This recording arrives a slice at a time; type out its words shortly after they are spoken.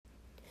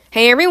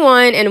Hey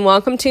everyone, and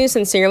welcome to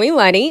Sincerely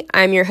Letty.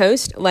 I'm your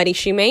host, Letty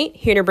Shoemate,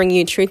 here to bring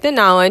you truth and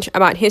knowledge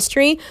about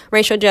history,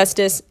 racial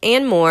justice,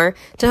 and more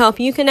to help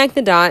you connect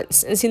the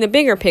dots and see the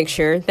bigger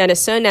picture that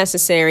is so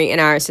necessary in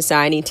our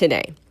society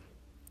today.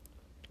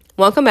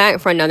 Welcome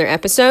back for another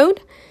episode.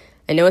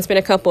 I know it's been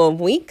a couple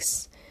of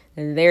weeks.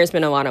 There's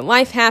been a lot of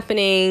life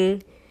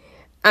happening.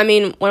 I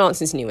mean, what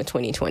else is new with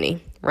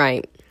 2020,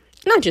 right?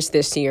 Not just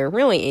this year,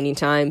 really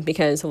anytime,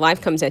 because life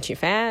comes at you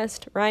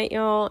fast, right,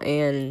 y'all?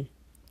 And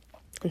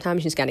sometimes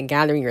you just got to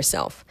gather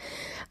yourself.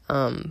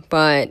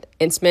 But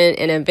it's been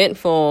an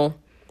eventful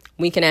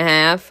week and a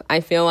half,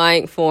 I feel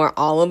like, for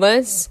all of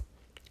us.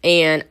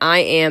 And I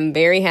am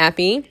very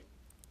happy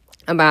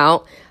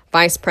about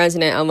Vice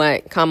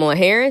President-elect Kamala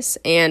Harris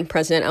and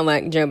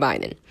President-elect Joe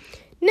Biden.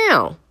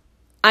 Now,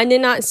 I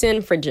did not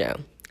send for Joe.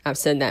 I've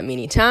said that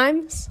many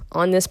times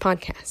on this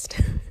podcast.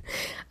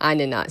 I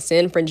did not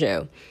send for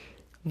Joe.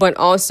 But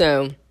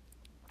also,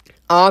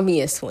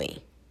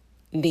 obviously,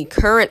 the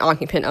current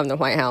occupant of the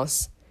White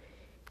House,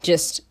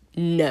 just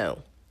no.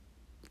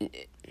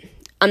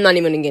 I'm not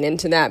even going to get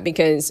into that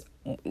because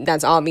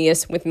that's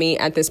obvious with me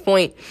at this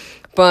point.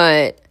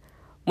 But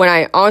what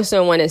I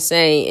also want to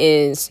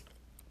say is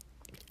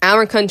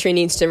our country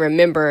needs to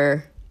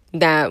remember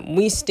that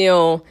we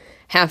still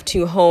have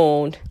to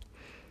hold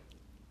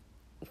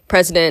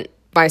president,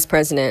 vice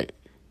president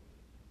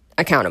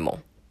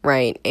accountable,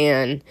 right?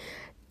 And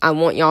I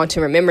want y'all to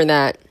remember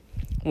that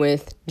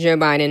with Joe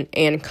Biden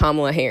and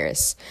Kamala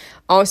Harris.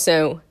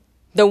 Also,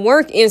 the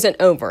work isn't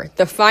over.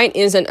 The fight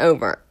isn't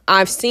over.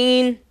 I've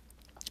seen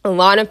a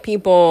lot of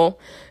people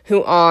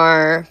who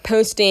are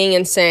posting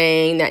and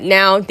saying that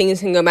now things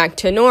can go back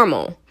to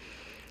normal.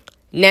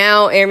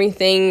 Now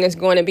everything is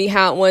going to be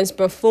how it was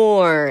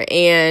before.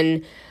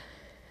 And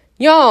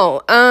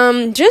y'all,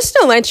 just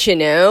to let you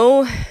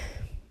know,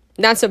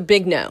 that's a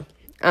big no.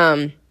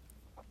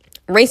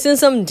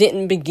 Racism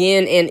didn't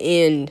begin and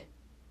end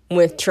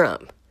with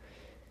Trump,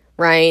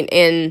 right?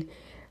 And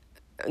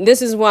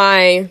this is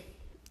why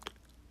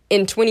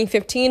in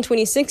 2015,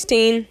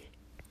 2016,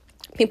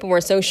 people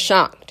were so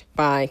shocked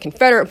by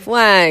Confederate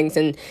flags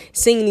and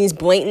seeing these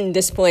blatant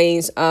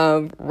displays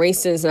of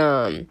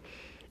racism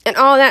and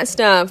all that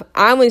stuff.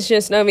 I was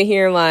just over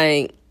here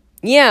like,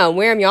 yeah,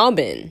 where have y'all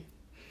been?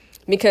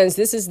 Because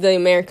this is the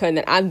America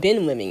that I've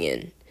been living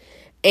in.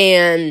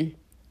 And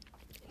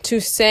to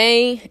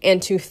say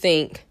and to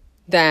think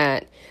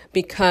that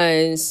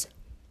because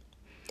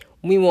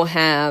we will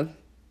have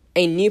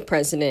a new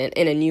president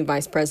and a new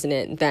vice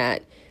president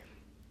that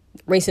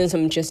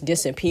racism just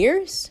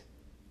disappears,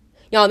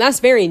 y'all,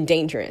 that's very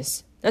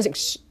dangerous. That's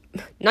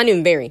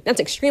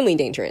extremely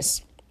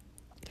dangerous.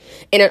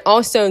 And it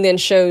also then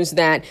shows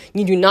that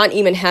you do not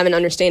even have an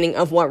understanding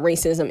of what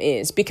racism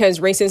is, because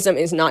racism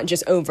is not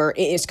just overt,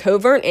 it is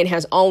covert and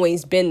has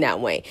always been that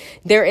way.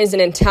 There is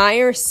an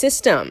entire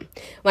system.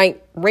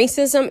 Like,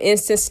 racism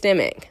is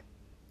systemic,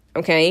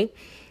 okay?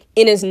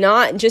 It is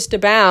not just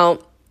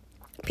about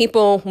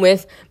people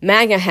with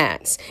MAGA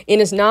hats.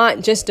 It is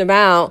not just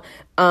about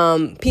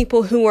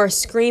people who are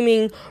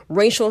screaming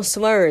racial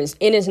slurs.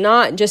 It is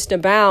not just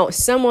about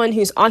someone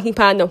who's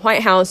occupied the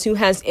White House who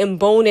has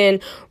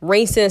emboldened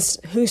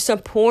racists who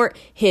support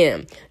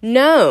him.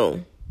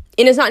 No,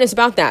 it is not just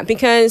about that,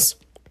 because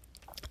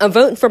a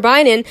vote for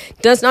Biden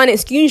does not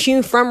excuse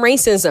you from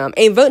racism.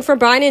 A vote for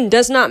Biden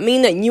does not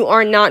mean that you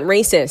are not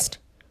racist.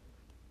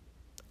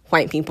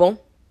 White people,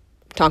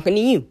 I'm talking to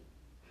you.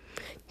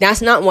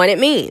 That's not what it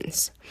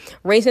means.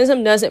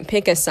 Racism doesn't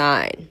pick a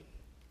side.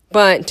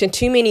 But to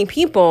too many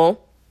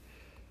people,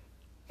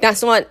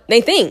 that's what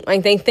they think.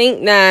 Like, they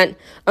think that,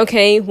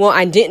 okay, well,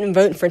 I didn't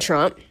vote for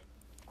Trump,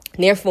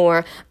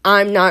 therefore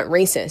I'm not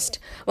racist.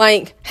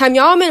 Like, have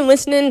y'all been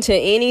listening to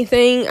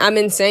anything I've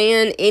been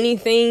saying?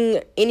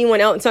 Anything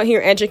anyone else out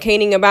here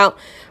educating about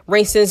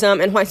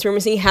racism and white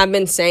supremacy have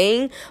been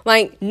saying?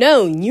 Like,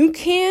 no, you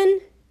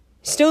can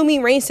still be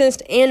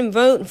racist and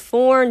vote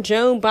for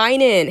Joe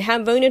Biden.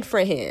 Have voted for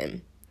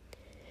him.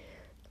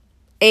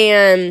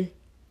 And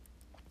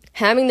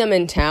having the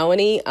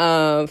mentality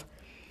of,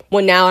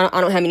 well, now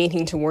I don't have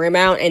anything to worry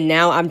about, and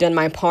now I've done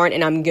my part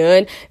and I'm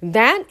good.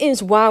 That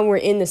is why we're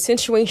in the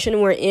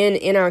situation we're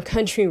in our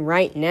country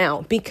right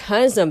now,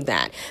 because of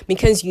that.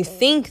 Because you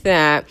think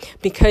that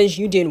because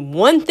you did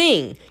one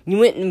thing, you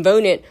went and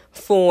voted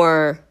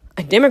for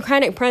a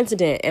Democratic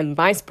president and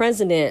vice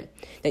president,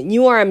 that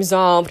you are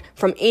absolved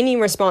from any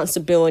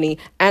responsibility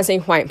as a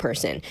white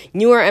person.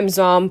 You are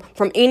absolved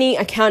from any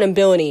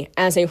accountability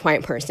as a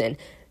white person.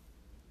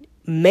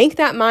 Make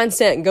that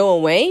mindset go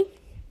away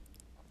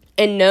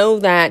and know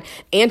that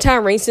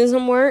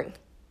anti-racism work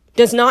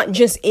does not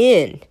just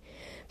end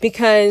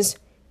because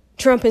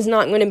Trump is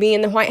not going to be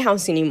in the White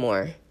House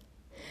anymore.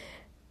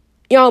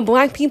 Y'all,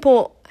 black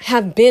people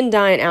have been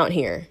dying out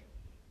here.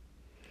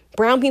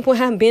 Brown people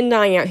have been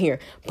dying out here.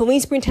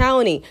 Police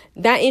brutality,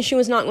 that issue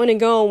is not going to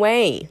go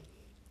away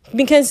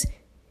because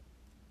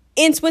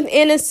it's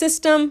within a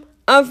system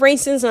of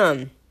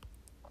racism.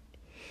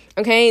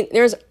 Okay,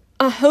 there's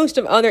a host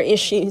of other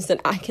issues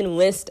that I can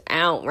list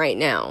out right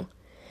now.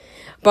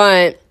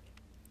 But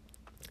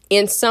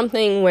it's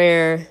something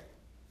where,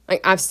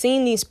 like, I've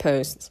seen these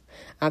posts,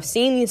 I've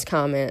seen these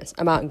comments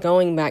about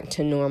going back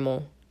to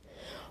normal.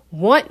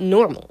 What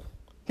normal?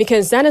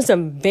 Because that is a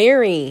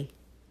very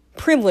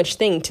privileged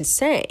thing to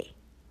say.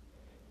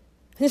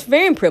 It's a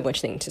very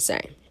privileged thing to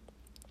say.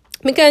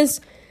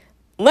 Because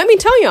let me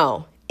tell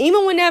y'all,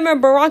 even whenever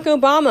Barack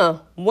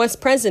Obama was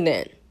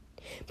president,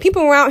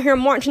 people were out here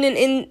marching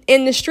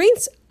in the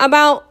streets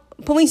about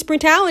police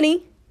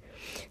brutality.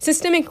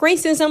 Systemic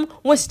racism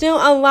was still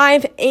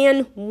alive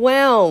and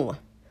well.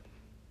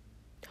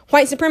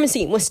 White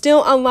supremacy was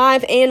still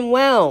alive and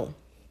well.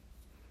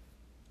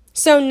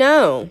 So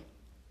no,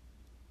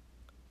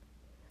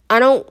 I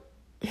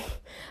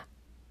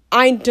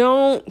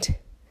don't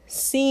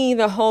see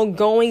the whole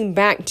going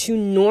back to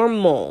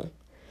normal,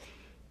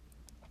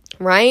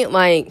 right?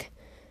 Like,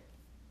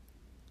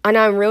 and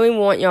I really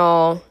want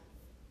y'all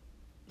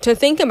to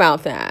think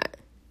about that,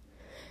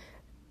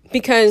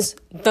 because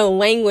the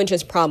language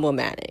is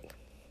problematic,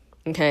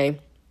 okay?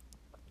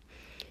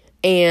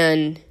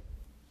 And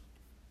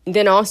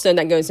then also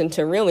that goes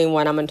into really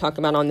what I'm going to talk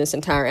about on this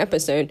entire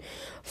episode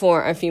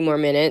for a few more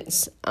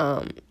minutes.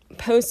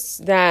 Posts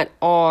that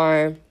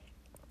are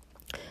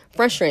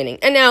frustrating.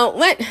 And now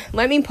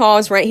let me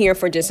pause right here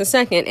for just a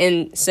second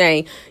and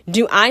say,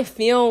 do I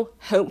feel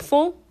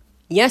hopeful?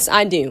 Yes,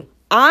 I do.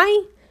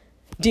 I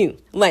do.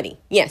 Letty.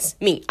 Yes,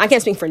 me. I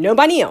can't speak for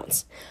nobody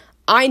else.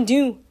 I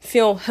do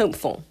feel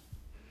hopeful.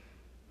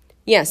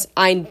 Yes,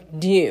 I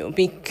do.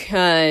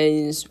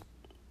 Because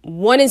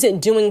what is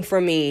it doing for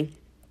me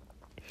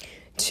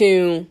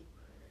to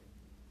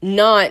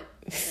not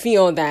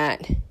feel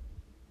that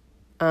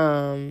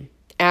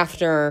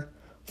after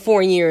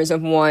 4 years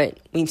of what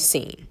we've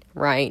seen,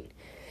 right?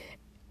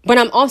 But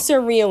I'm also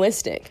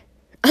realistic.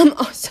 I'm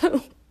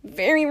also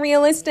very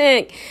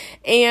realistic.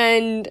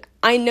 And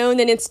I know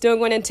that it's still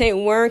going to take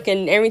work,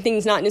 and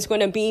everything's not just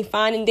going to be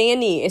fine and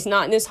dandy. It's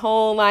not this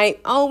whole like,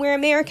 oh, we're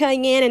America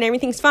again and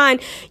everything's fine.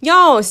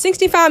 Y'all,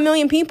 65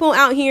 million people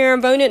out here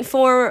voted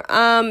for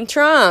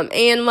Trump,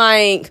 and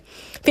like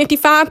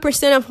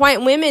 55% of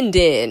white women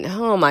did.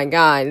 Oh my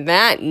God,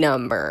 that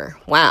number.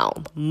 Wow.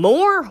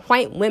 More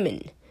white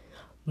women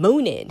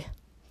voted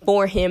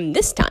for him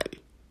this time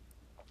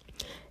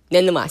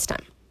than the last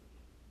time.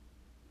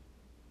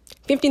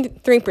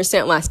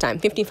 53% last time,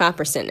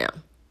 55% now.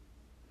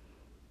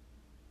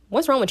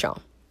 What's wrong with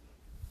y'all?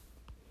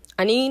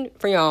 I need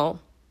for y'all,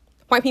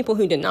 white people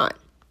who did not,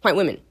 white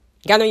women,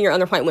 gather your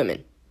other white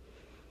women.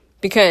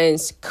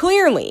 Because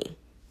clearly,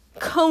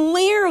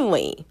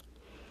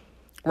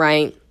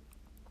 right,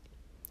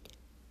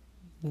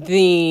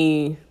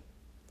 the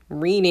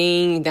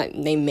reading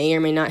that they may or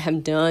may not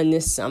have done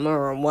this summer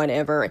or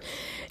whatever,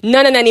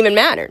 none of that even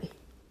mattered.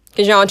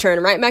 Because y'all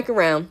turned right back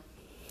around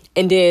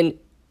and did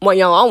what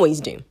y'all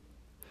always do,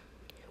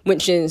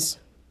 which is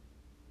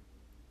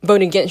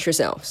vote against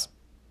yourselves.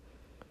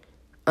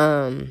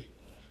 And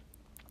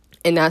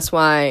that's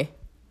why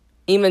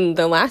even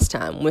the last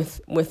time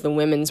with the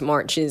women's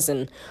marches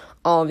and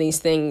all these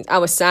things, I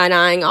was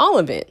side-eyeing all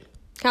of it.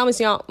 How was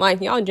y'all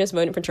like, y'all just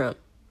voted for Trump?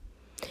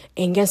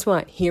 And guess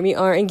what? Here we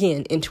are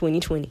again in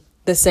 2020.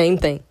 The same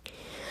thing.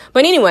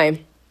 But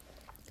anyway,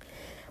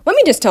 let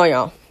me just tell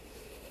y'all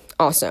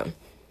also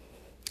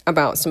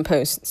about some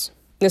posts.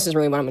 This is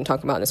really what I'm going to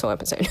talk about this whole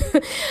episode.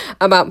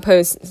 About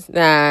posts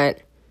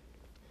that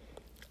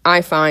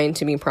I find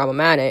to be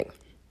problematic.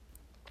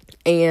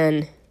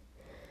 And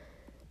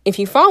if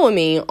you follow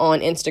me on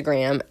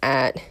Instagram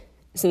at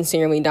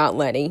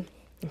sincerely.letty,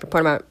 if you're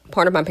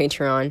part of my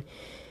Patreon,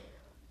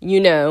 you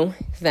know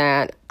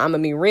that I'm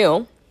going to be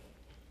real.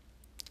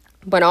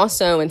 But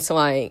also it's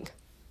like,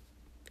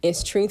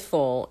 it's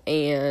truthful,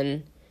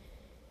 and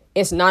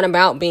it's not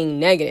about being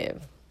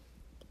negative,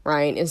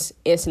 right?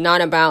 It's not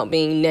about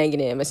being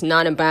negative. It's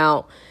not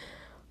about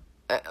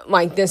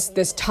like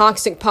this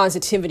toxic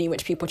positivity,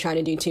 which people try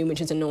to do too,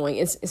 which is annoying.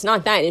 It's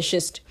not that. It's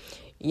just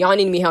y'all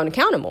need to be held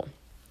accountable.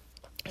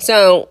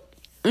 So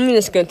let me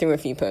just go through a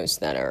few posts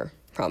that are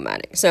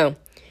problematic. So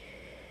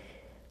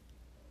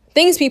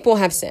things people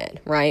have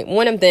said, right?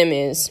 One of them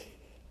is,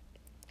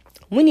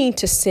 we need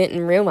to sit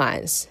and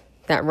realize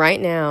that right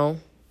now,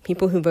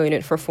 people who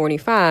voted for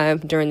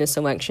 45 during this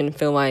election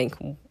feel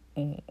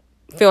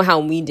how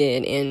we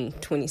did in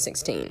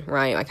 2016,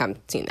 right? Like, I've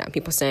seen that.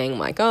 People saying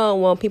like, oh,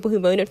 well, people who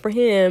voted for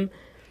him,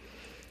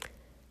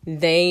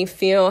 they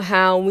feel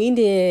how we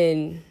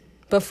did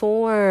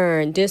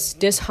before,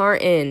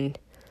 disheartened.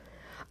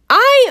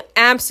 I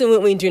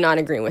absolutely do not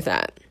agree with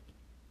that.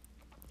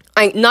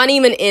 Not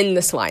even in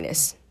the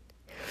slightest.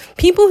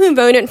 People who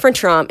voted for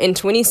Trump in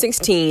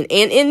 2016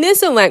 and in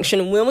this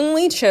election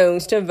willingly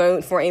chose to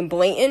vote for a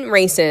blatant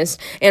racist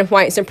and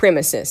white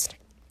supremacist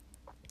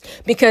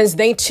because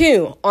they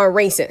too are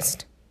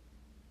racist.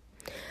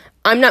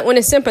 I'm not going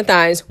to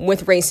sympathize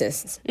with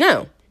racists.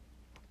 No.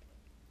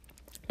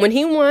 When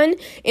he won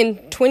in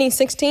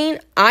 2016,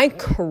 I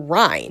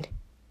cried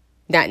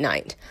that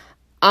night.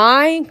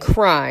 I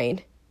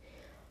cried.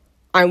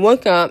 I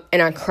woke up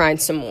and I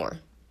cried some more.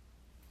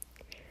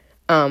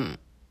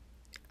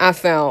 I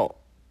felt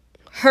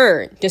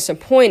hurt,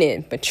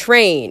 disappointed,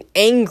 betrayed,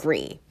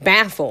 angry,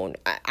 baffled.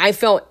 I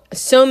felt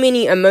so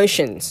many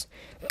emotions,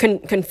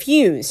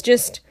 confused,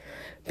 just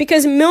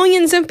because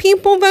millions of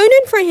people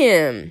voted for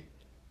him.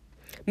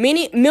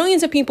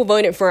 Millions of people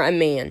voted for a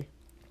man,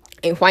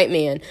 a white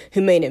man,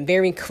 who made it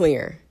very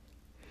clear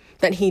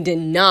that he did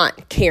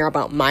not care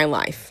about my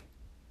life.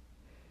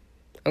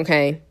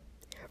 Okay?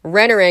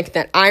 Rhetoric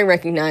that I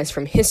recognize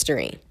from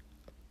history.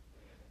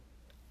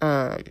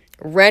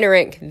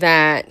 Rhetoric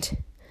that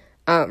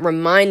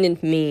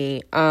reminded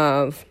me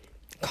of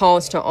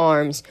calls to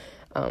arms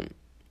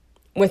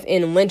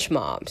within lynch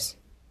mobs,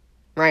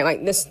 right?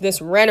 Like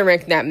this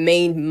rhetoric that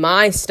made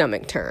my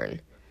stomach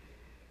turn.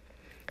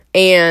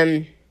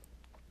 And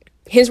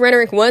his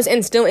rhetoric was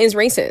and still is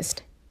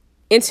racist.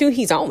 It's who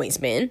he's always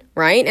been,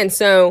 right? And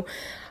so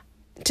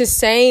to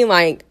say,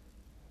 like,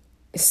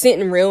 sit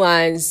and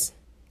realize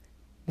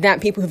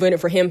that people who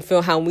voted for him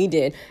feel how we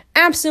did,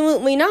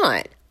 absolutely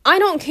not. I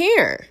don't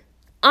care.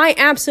 I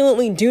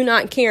absolutely do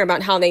not care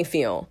about how they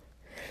feel,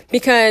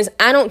 because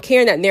I don't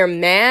care that they're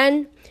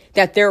mad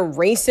that their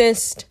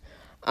racist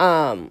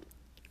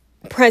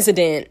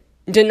president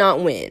did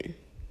not win.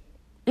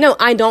 No,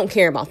 I don't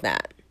care about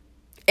that.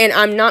 And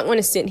I'm not going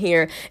to sit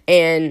here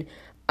and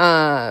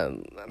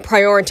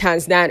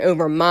prioritize that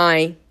over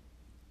my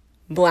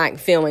black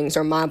feelings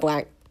or my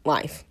black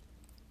life.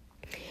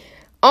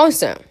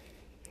 Also,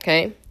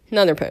 okay,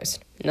 other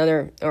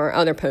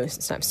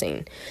posts I've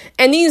seen.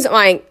 And these,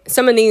 like,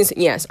 some of these,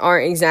 yes,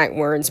 are exact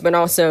words, but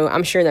also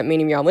I'm sure that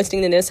many of y'all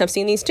listening to this have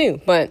seen these too.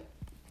 But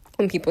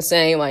when people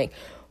say, like,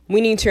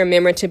 we need to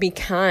remember to be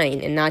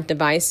kind and not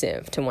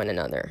divisive to one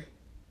another,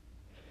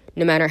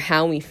 no matter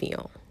how we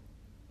feel.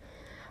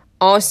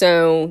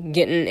 Also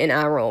getting an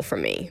eye roll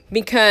from me,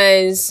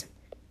 because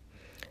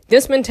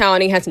this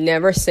mentality has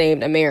never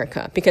saved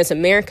America, because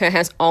America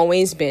has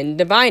always been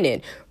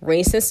divided.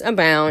 Racists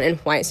abound and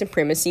white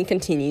supremacy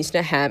continues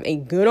to have a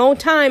good old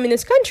time in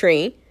this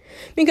country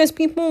because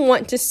people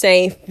want to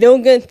say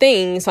feel-good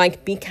things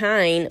like be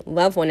kind,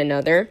 love one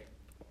another,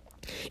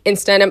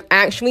 instead of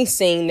actually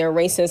seeing their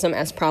racism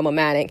as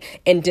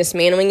problematic and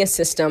dismantling a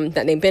system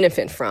that they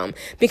benefit from.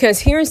 Because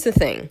here's the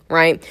thing,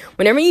 right?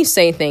 Whenever you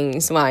say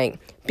things like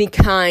be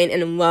kind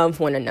and love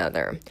one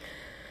another,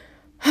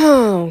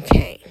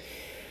 okay,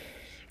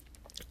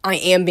 I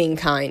am being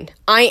kind.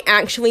 I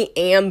actually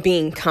am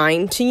being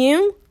kind to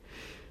you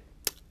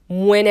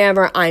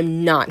whenever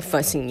I'm not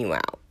fussing you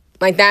out.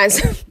 Like,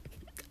 that's,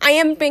 I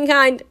am being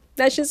kind.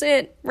 That's just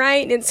it,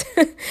 right? It's,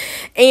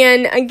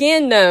 and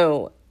again,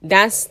 though,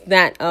 that's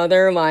that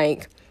other,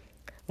 like,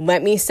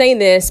 let me say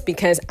this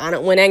because I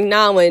don't want to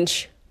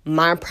acknowledge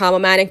my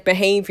problematic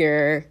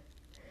behavior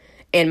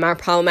and my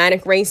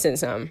problematic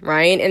racism,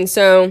 right? And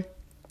so,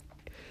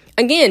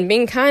 again,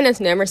 being kind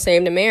has never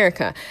saved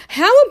America.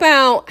 How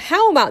about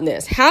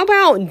this? How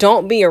about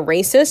don't be a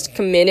racist,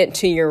 committed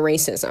to your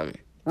racism,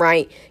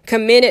 right?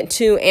 Committed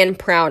to and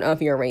proud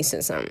of your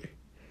racism.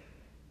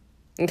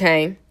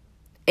 Okay?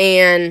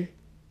 And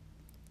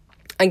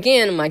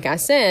again, like I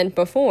said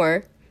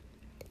before,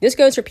 this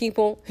goes for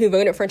people who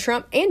voted for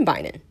Trump and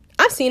Biden.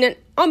 I've seen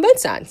it on both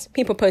sides.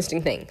 People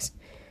posting things,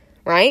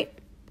 right?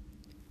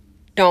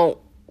 Don't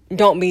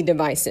be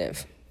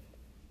divisive.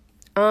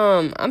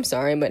 I'm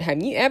sorry, but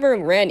have you ever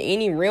read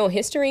any real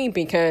history?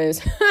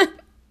 Because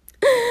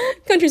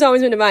country's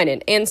always been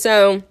divided. And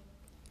so,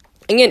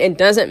 again, it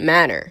doesn't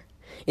matter.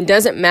 It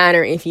doesn't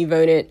matter if you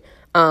voted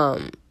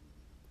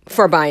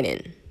for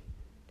Biden,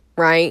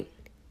 right?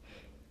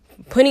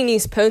 Putting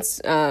these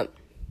posts up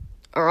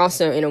are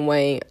also, in a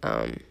way,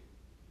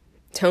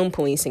 tone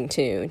policing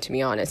too, to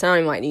be honest. I don't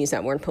even like to use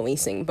that word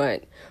policing,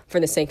 but for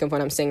the sake of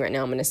what I'm saying right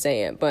now, I'm going to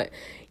say it. But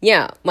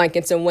yeah, like,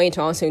 it's a way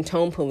to also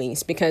tone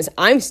police, because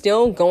I'm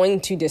still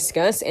going to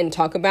discuss and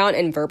talk about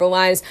and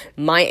verbalize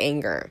my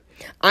anger.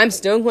 I'm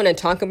still going to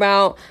talk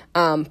about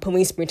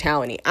police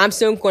brutality. I'm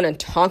still going to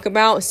talk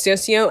about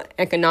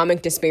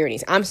socioeconomic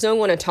disparities. I'm still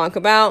going to talk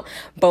about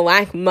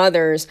black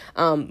mothers,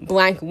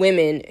 black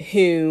women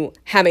who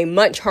have a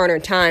much harder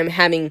time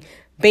having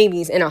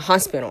babies in a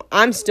hospital.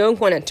 I'm still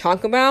going to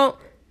talk about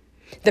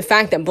the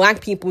fact that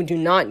black people do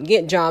not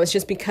get jobs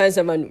just because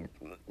of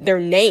their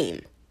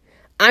name.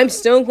 I'm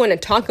still going to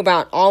talk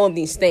about all of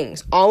these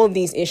things, all of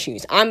these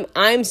issues.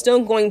 I'm still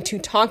going to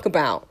talk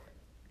about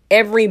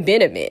every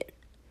bit of it.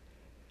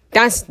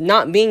 That's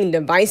not being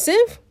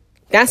divisive.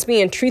 That's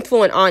being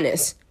truthful and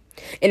honest.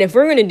 And if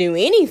we're going to do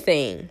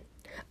anything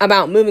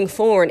about moving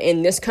forward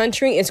in this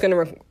country, it's going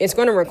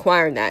to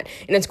require that.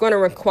 And it's going to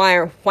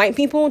require white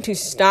people to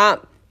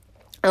stop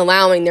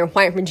allowing their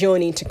white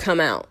fragility to come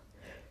out.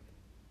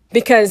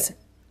 Because,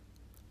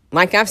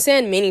 like I've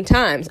said many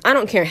times, I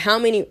don't care how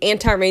many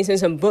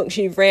anti-racism books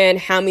you've read,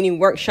 how many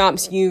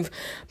workshops you've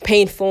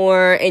paid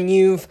for and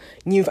you've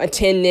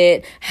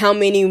attended, how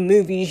many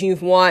movies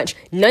you've watched.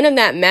 None of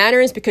that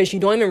matters, because you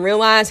don't even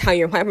realize how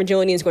your white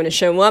fragility is going to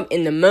show up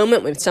in the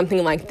moment with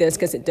something like this,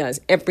 because it does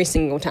every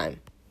single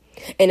time.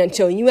 And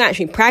until you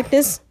actually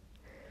practice,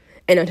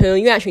 and until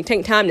you actually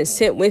take time to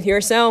sit with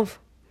yourself,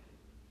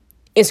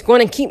 it's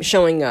going to keep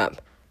showing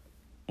up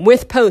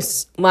with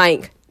posts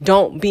like,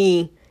 don't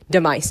be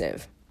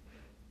divisive,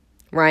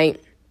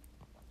 right?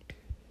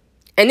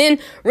 And then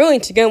really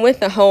to go with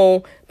the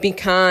whole be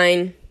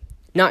kind,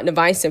 not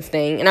divisive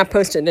thing. And I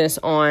posted this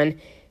on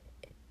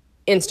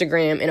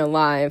Instagram in a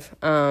live,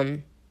 not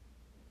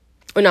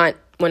on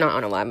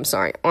a live, I'm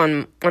sorry,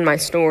 on my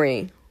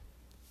story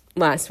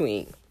last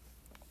week.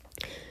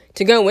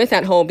 To go with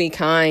that whole be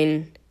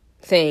kind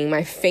thing,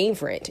 my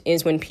favorite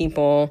is when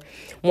people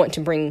want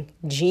to bring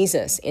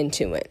Jesus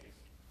into it.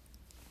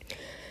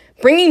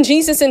 Bringing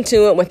Jesus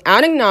into it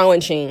without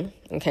acknowledging,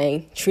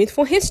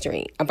 truthful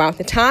history about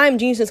the time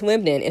Jesus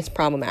lived in is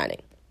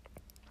problematic.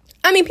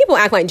 I mean, people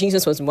act like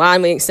Jesus was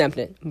widely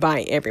accepted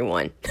by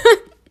everyone.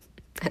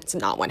 That's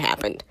not what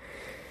happened.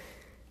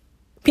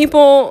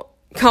 People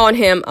called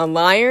him a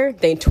liar,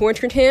 they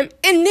tortured him,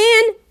 and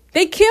then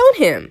they killed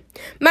him.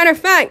 Matter of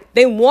fact,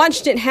 they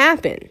watched it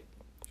happen.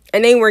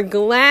 And they were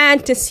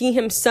glad to see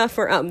him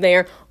suffer up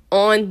there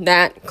on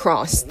that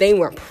cross. They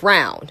were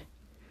proud.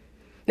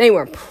 They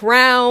were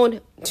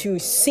proud to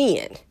see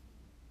it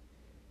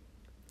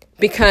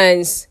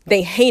because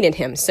they hated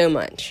him so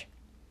much.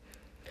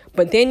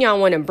 But then y'all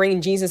want to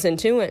bring Jesus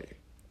into it.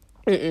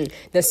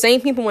 The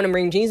same people want to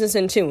bring Jesus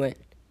into it,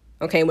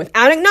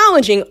 without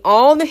acknowledging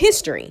all the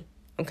history,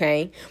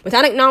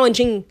 without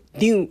acknowledging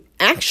the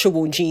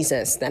actual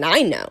Jesus that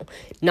I know,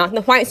 not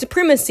the white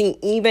supremacy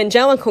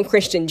evangelical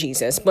Christian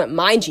Jesus, but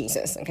my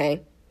Jesus,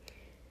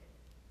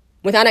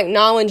 without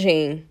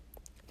acknowledging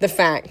the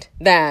fact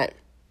that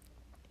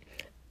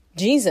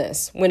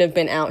Jesus would have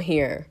been out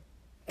here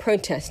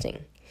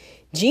protesting.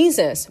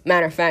 Jesus,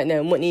 matter of fact,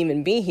 though, wouldn't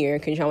even be here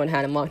because y'all would have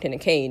had him locked in a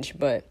cage.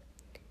 But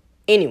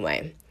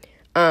anyway,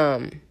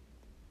 on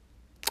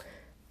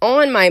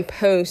my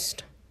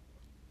post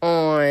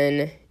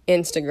on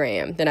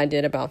Instagram that I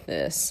did about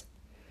this,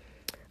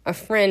 a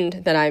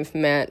friend that I've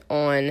met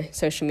on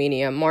social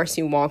media,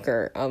 Marcy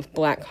Walker of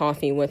Black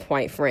Coffee with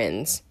White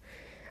Friends,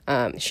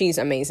 she's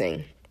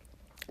amazing.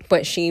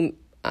 But she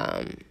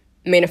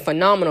made a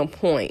phenomenal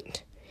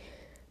point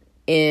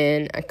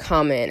in a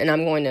comment, and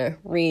I'm going to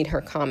read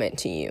her comment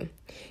to you.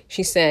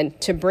 She said,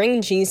 to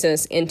bring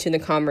Jesus into the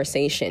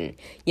conversation,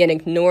 yet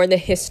ignore the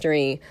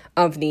history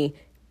of the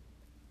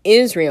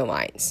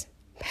Israelites,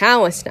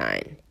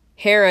 Palestine,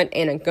 Herod,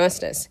 and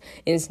Augustus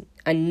is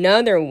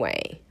another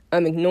way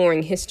of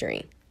ignoring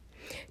history.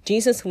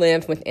 Jesus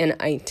lived within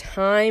a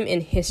time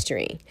in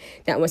history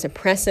that was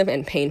oppressive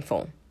and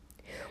painful.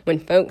 When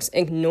folks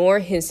ignore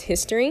his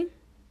history,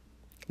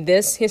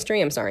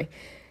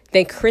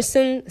 they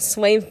christened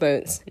slave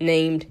boats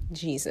named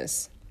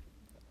Jesus.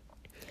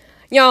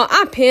 Y'all,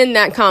 I pinned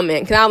that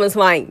comment because I was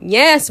like,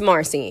 yes,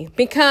 Marcy,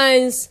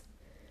 because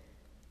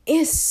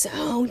it's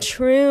so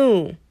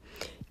true.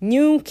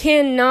 You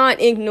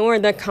cannot ignore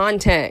the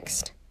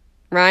context,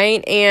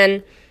 right?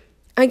 And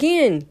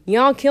again,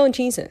 y'all killed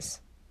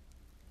Jesus.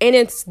 And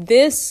it's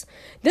this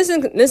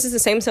is the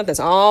same stuff that's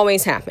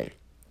always happened.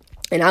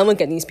 And I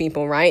look at these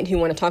people, right, who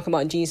want to talk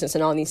about Jesus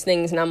and all these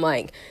things, and I'm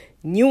like,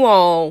 you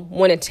all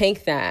want to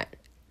take that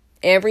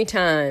every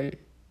time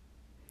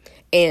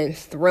and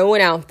throw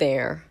it out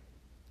there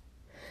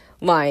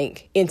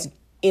like it's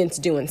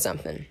doing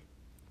something.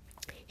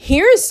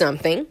 Here's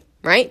something,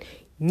 right?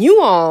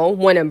 You all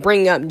want to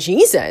bring up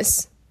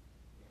Jesus.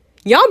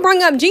 Y'all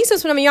bring up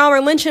Jesus whenever y'all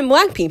were lynching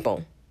black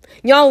people.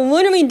 Y'all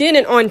literally did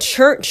it on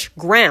church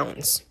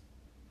grounds.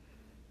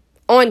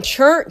 On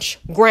church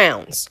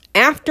grounds.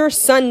 After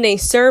Sunday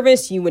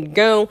service, you would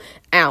go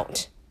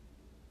out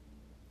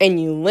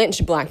and you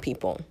lynched black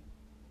people.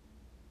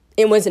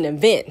 It was an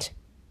event.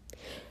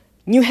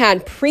 You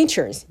had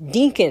preachers,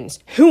 deacons,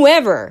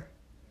 whoever,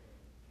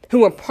 who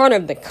were part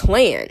of the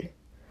Klan,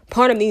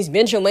 part of these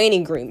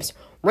vigilante groups,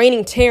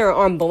 raining terror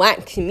on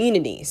black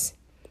communities,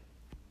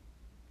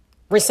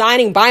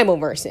 reciting Bible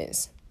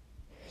verses.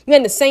 You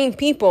had the same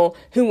people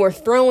who were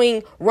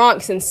throwing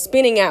rocks and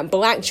spitting at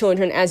black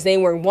children as they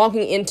were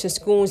walking into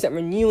schools that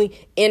were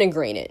newly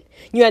integrated.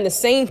 You had the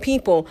same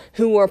people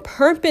who were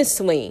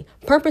purposely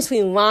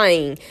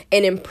lying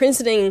and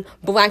imprisoning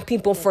black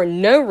people for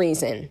no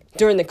reason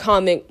during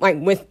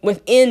the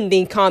within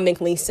the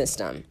convict lease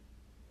system.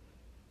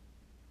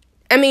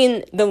 I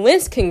mean, the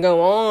list can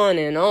go on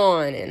and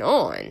on and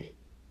on,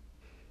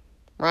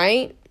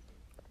 right?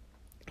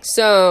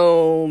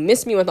 So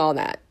miss me with all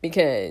that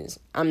because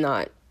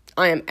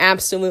I am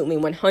absolutely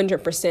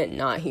 100%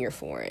 not here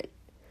for it.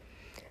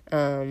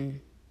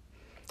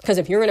 Because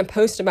if you're going to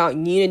post about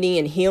unity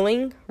and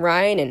healing,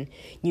 right, and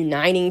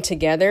uniting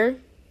together,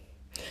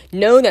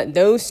 know that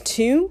those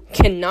two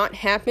cannot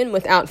happen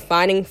without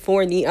fighting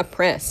for the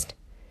oppressed,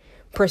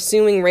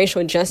 pursuing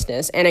racial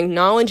justice, and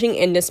acknowledging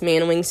and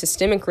dismantling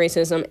systemic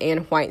racism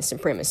and white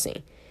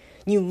supremacy.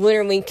 You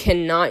literally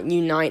cannot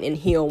unite and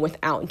heal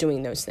without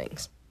doing those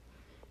things.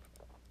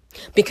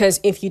 Because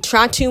if you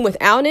try to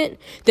without it,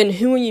 then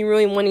who are you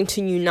really wanting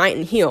to unite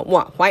and heal?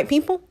 What, white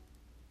people?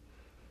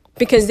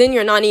 Because then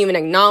you're not even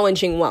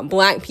acknowledging what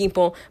black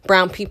people,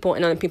 brown people,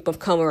 and other people of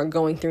color are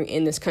going through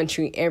in this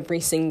country every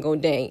single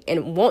day. And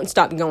it won't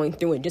stop going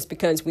through it just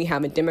because we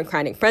have a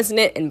Democratic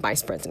president and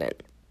vice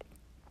president.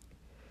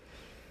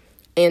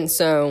 And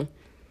so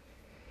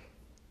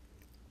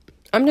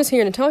I'm just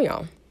here to tell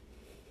y'all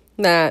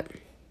that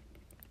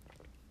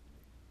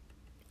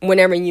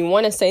whenever you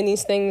want to say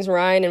these things,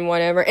 right, and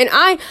whatever, and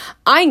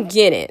I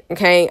get it,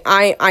 okay?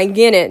 I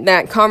get it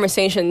that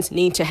conversations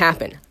need to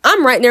happen.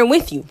 I'm right there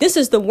with you. This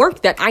is the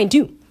work that I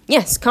do.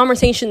 Yes,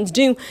 conversations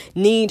do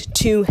need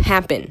to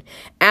happen.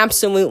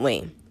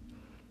 Absolutely.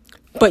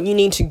 But you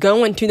need to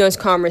go into those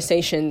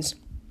conversations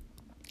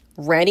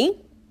ready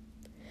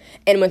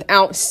and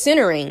without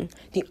centering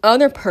the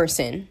other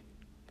person,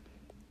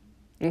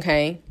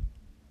 okay,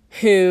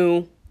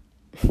 who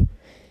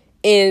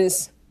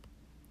is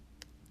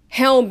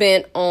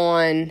hell-bent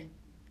on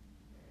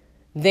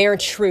their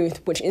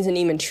truth, which isn't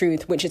even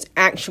truth, which is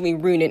actually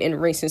rooted in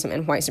racism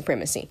and white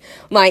supremacy.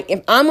 Like,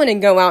 if I'm going to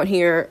go out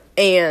here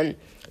and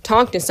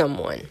talk to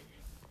someone,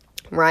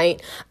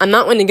 right, I'm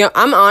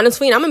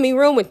honestly, and I'm going to be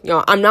real with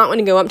y'all, I'm not going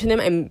to go up to them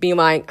and be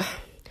like,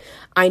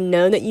 I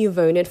know that you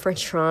voted for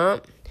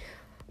Trump,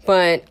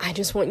 but I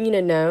just want you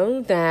to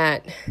know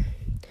that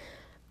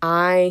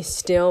I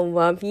still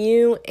love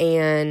you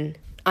and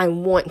I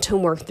want to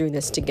work through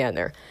this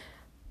together.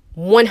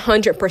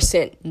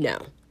 100% no.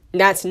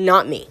 That's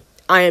not me.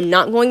 I am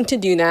not going to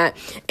do that.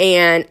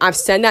 And I've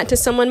said that to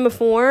someone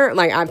before.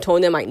 Like, I've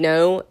told them, like,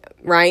 no,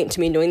 right, to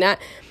me doing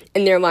that.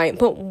 And they're like,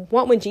 but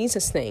what would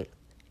Jesus think?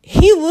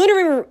 He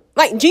literally,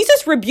 like,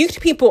 Jesus rebuked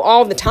people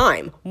all the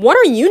time. What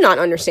are you not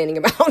understanding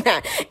about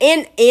that?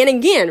 And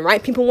again,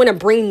 right, people want to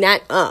bring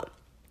that up.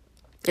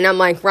 And I'm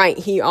like, right,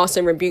 he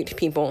also rebuked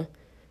people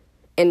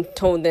and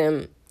told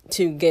them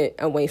to get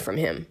away from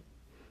him.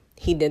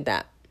 He did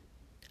that.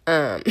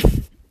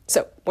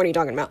 So what are you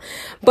talking about?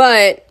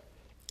 But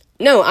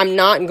no, I'm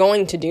not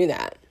going to do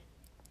that.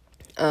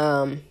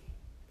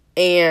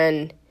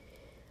 And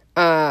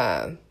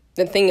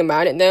the thing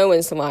about it, though,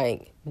 is,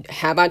 like,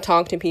 have I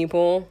talked to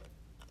people,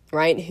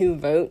 right, who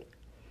vote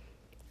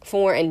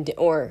for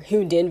or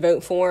who did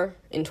vote for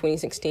in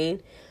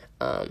 2016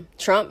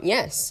 Trump?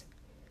 Yes.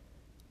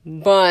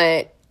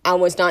 But I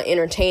was not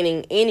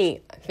entertaining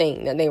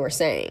anything that they were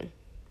saying.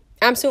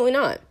 Absolutely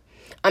not.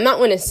 I'm not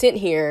going to sit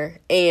here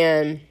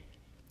and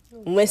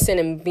listen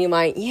and be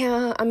like,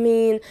 yeah, I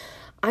mean,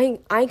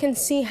 I can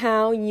see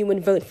how you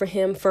would vote for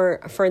him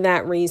for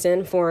that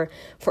reason, for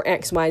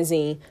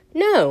XYZ.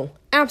 No,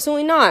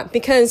 absolutely not.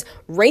 Because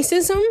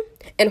racism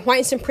and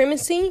white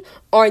supremacy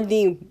are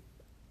they're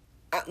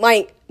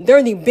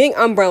the big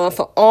umbrella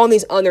for all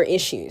these other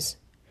issues.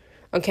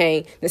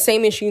 Okay, the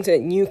same issues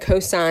that you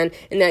co-signed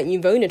and that you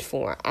voted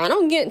for. I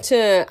don't get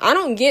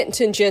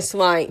to just,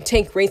 like,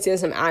 take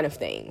racism out of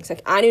things.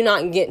 Like, I do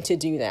not get to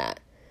do that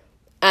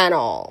at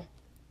all.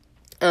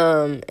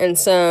 And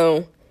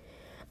so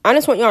I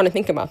just want y'all to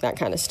think about that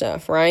kind of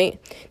stuff, right?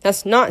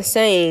 That's not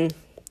saying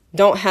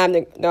don't have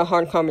the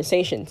hard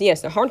conversations.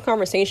 Yes, the hard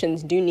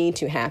conversations do need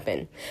to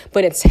happen,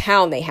 but it's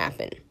how they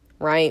happen,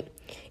 right?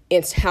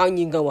 It's how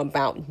you go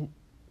about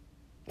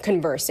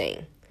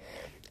conversing.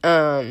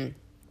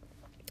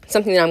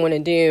 Something that I'm going to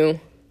do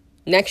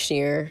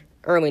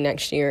early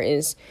next year,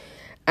 is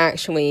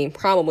actually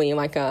probably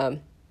like a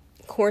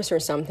course or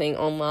something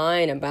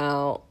online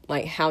about,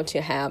 like, how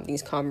to have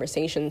these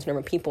conversations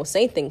whenever people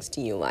say things to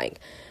you like,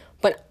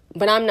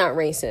 but I'm not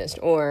racist,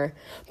 or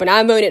but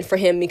I voted for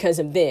him because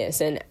of this,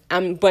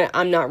 but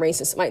I'm not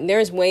racist. Like,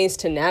 there's ways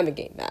to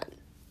navigate that.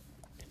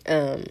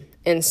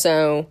 And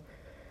so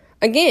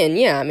again,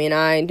 yeah, I mean,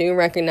 I do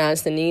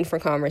recognize the need for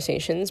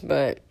conversations,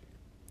 but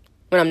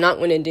what I'm not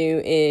going to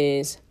do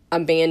is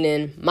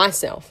abandon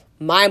myself,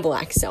 my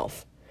black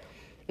self,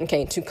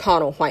 okay, to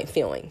coddle white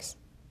feelings.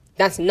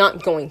 That's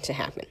not going to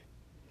happen.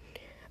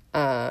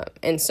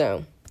 And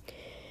so,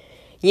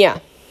 yeah.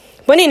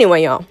 But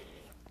anyway, y'all,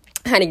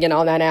 I had to get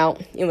all that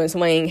out. It was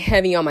weighing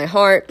heavy on my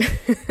heart.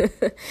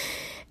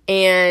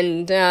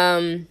 And,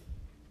 I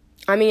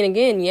mean,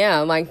 again, yeah,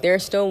 like,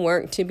 there's still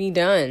work to be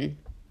done.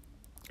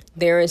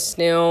 There is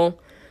still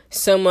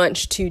so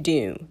much to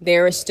do.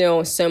 There is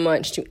still so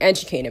much to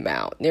educate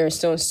about. There is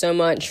still so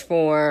much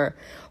for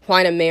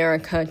white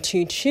America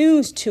to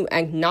choose to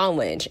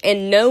acknowledge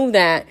and know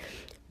that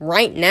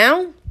right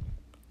now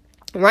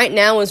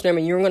is whenever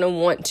you're going to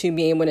want to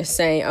be able to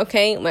say,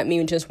 okay, let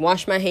me just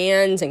wash my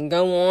hands and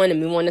go on and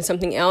move on to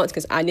something else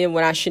because I did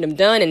what I should have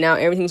done and now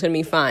everything's going to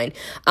be fine.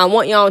 I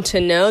want y'all to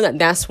know that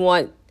that's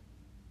what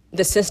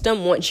the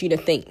system wants you to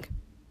think.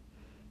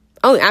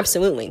 Oh,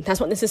 absolutely. That's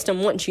what the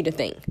system wants you to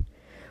think.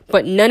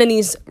 But none of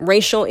these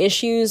racial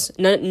issues,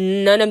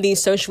 none of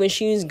these social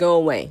issues go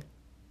away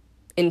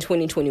in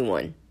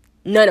 2021.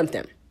 None of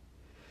them.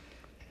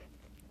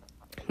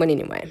 But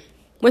anyway,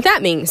 with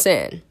that being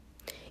said,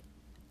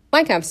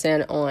 like I've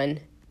said on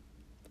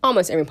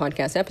almost every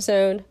podcast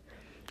episode,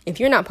 if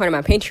you're not part of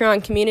my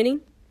Patreon community,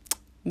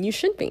 you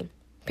should be.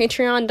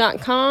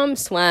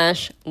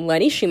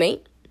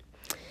 Patreon.com/LettyShoemate.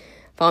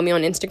 Follow me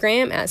on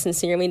Instagram at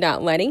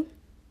sincerely.letty.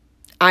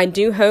 I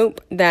do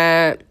hope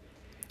that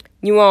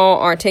you all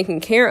are taking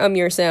care of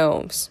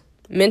yourselves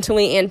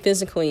mentally and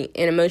physically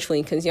and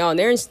emotionally, because y'all,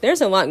 there's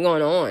a lot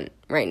going on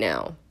right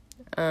now.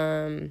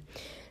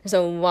 There's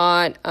a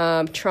lot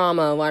of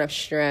trauma, a lot of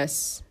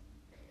stress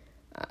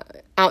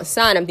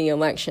outside of the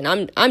election.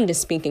 I'm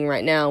just speaking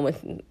right now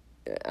with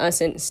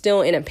us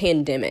still in a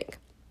pandemic.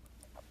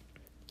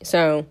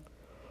 So,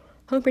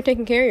 hope you're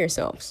taking care of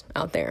yourselves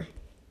out there.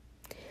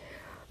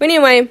 But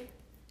anyway,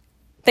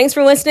 thanks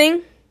for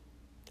listening.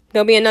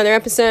 There'll be another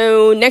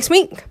episode next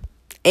week.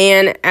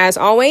 And as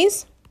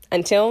always,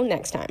 until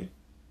next time.